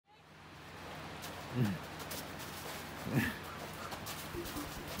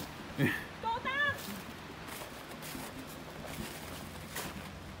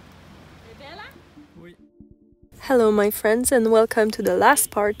Hello my friends, and welcome to the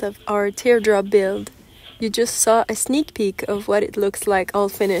last part of our teardrop build. You just saw a sneak peek of what it looks like all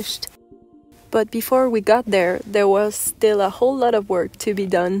finished. But before we got there was still a whole lot of work to be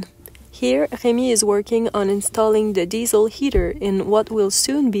done. Here, Remi is working on installing the diesel heater in what will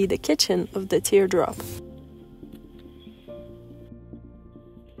soon be the kitchen of the teardrop.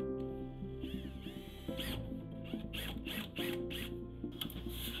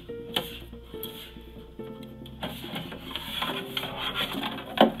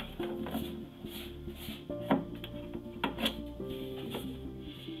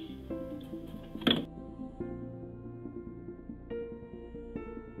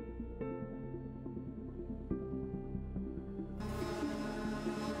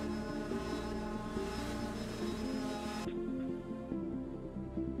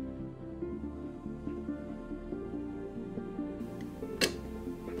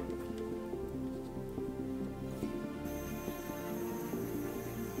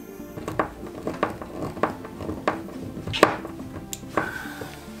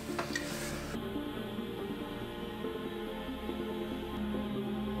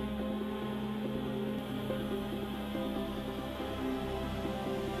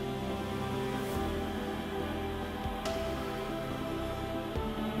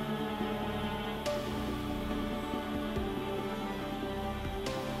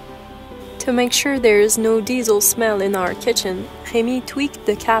 To make sure there is no diesel smell in our kitchen, Remi tweaked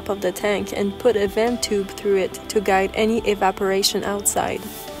the cap of the tank and put a vent tube through it to guide any evaporation outside.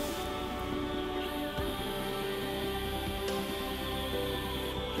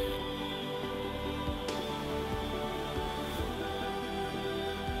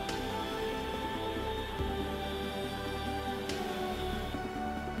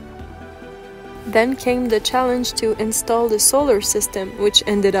 Then came the challenge to install the solar system, which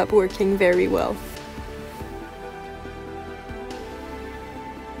ended up working very well.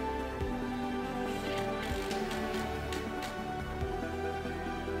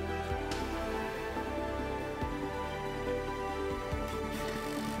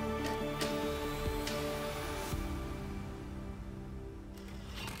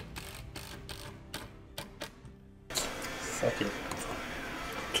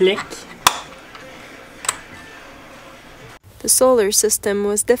 Click. The solar system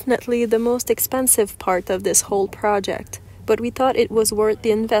was definitely the most expensive part of this whole project, but we thought it was worth the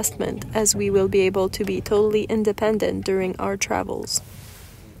investment as we will be able to be totally independent during our travels.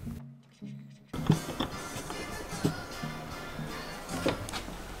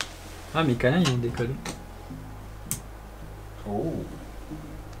 Ah, mes câlins, ils ont décollé. Oh.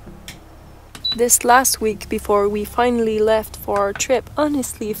 This last week before we finally left for our trip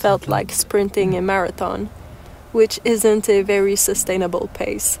honestly felt like sprinting a marathon, which isn't a very sustainable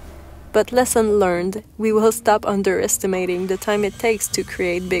pace. But lesson learned, we will stop underestimating the time it takes to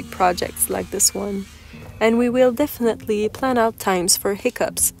create big projects like this one. And we will definitely plan out times for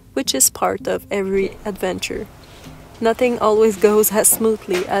hiccups, which is part of every adventure. Nothing always goes as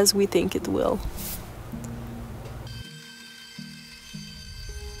smoothly as we think it will.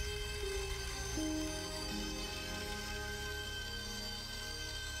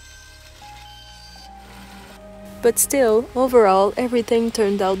 But still, overall, everything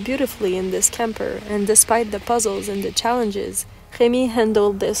turned out beautifully in this camper, and despite the puzzles and the challenges, Remi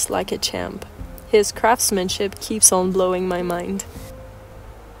handled this like a champ. His craftsmanship keeps on blowing my mind.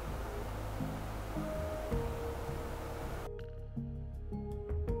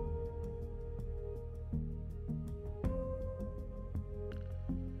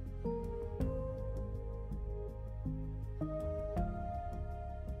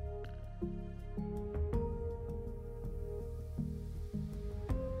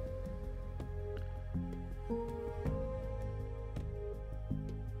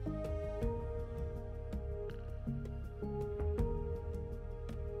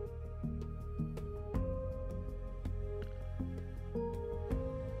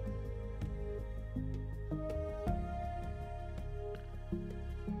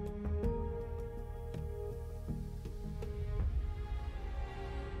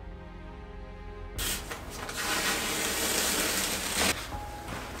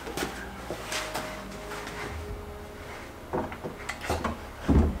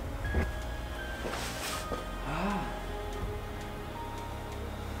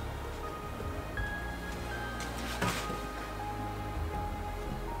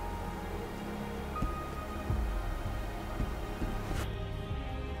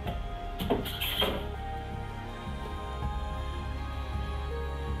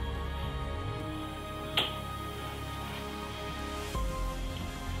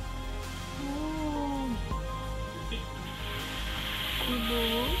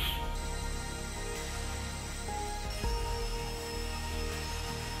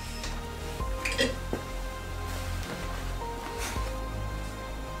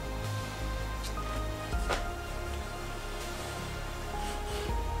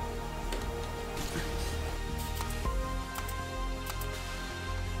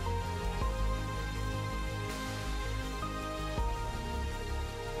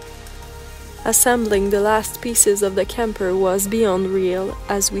 Assembling the last pieces of the camper was beyond real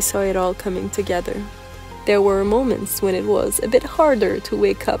as we saw it all coming together. There were moments when it was a bit harder to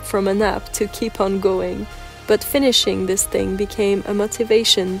wake up from a nap to keep on going, but finishing this thing became a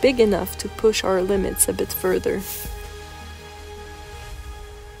motivation big enough to push our limits a bit further.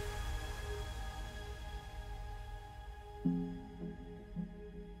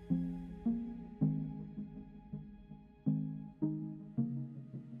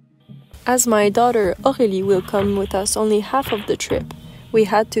 As my daughter Aurélie will come with us only half of the trip, we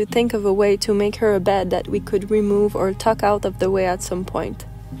had to think of a way to make her a bed that we could remove or tuck out of the way at some point.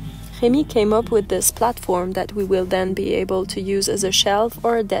 Remi came up with this platform that we will then be able to use as a shelf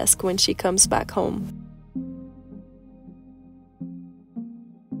or a desk when she comes back home.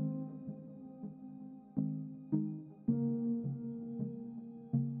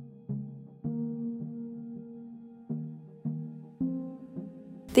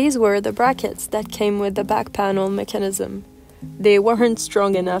 These were the brackets that came with the back panel mechanism. They weren't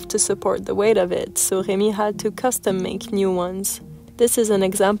strong enough to support the weight of it, so Remi had to custom make new ones. This is an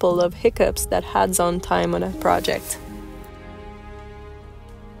example of hiccups that adds on time on a project.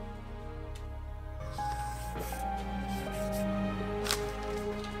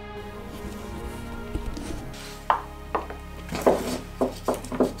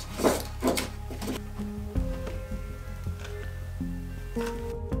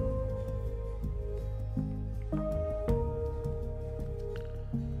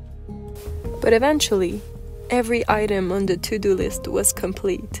 But eventually, every item on the to-do list was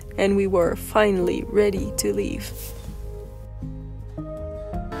complete, and we were finally ready to leave.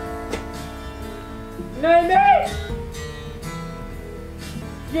 Noemie!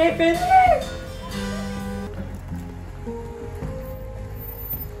 J'ai fini!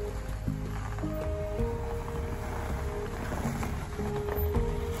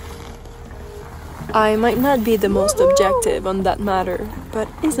 I might not be the most objective on that matter, but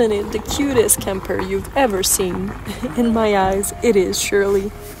isn't it the cutest camper you've ever seen? In my eyes, it is surely.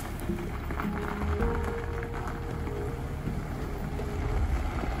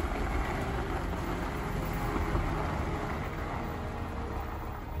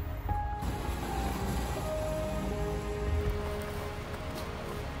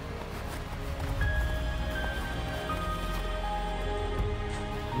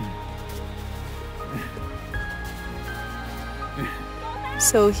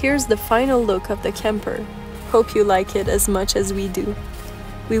 So here's the final look of the camper. Hope you like it as much as we do.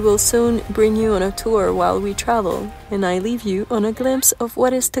 We will soon bring you on a tour while we travel, and I leave you on a glimpse of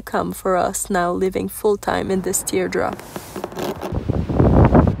what is to come for us now living full-time in this teardrop.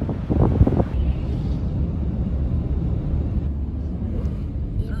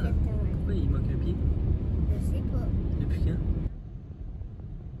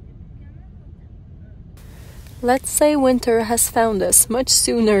 Let's say winter has found us much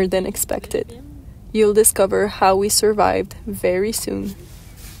sooner than expected. You'll discover how we survived very soon.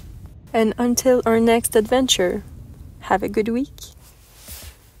 And until our next adventure, have a good week.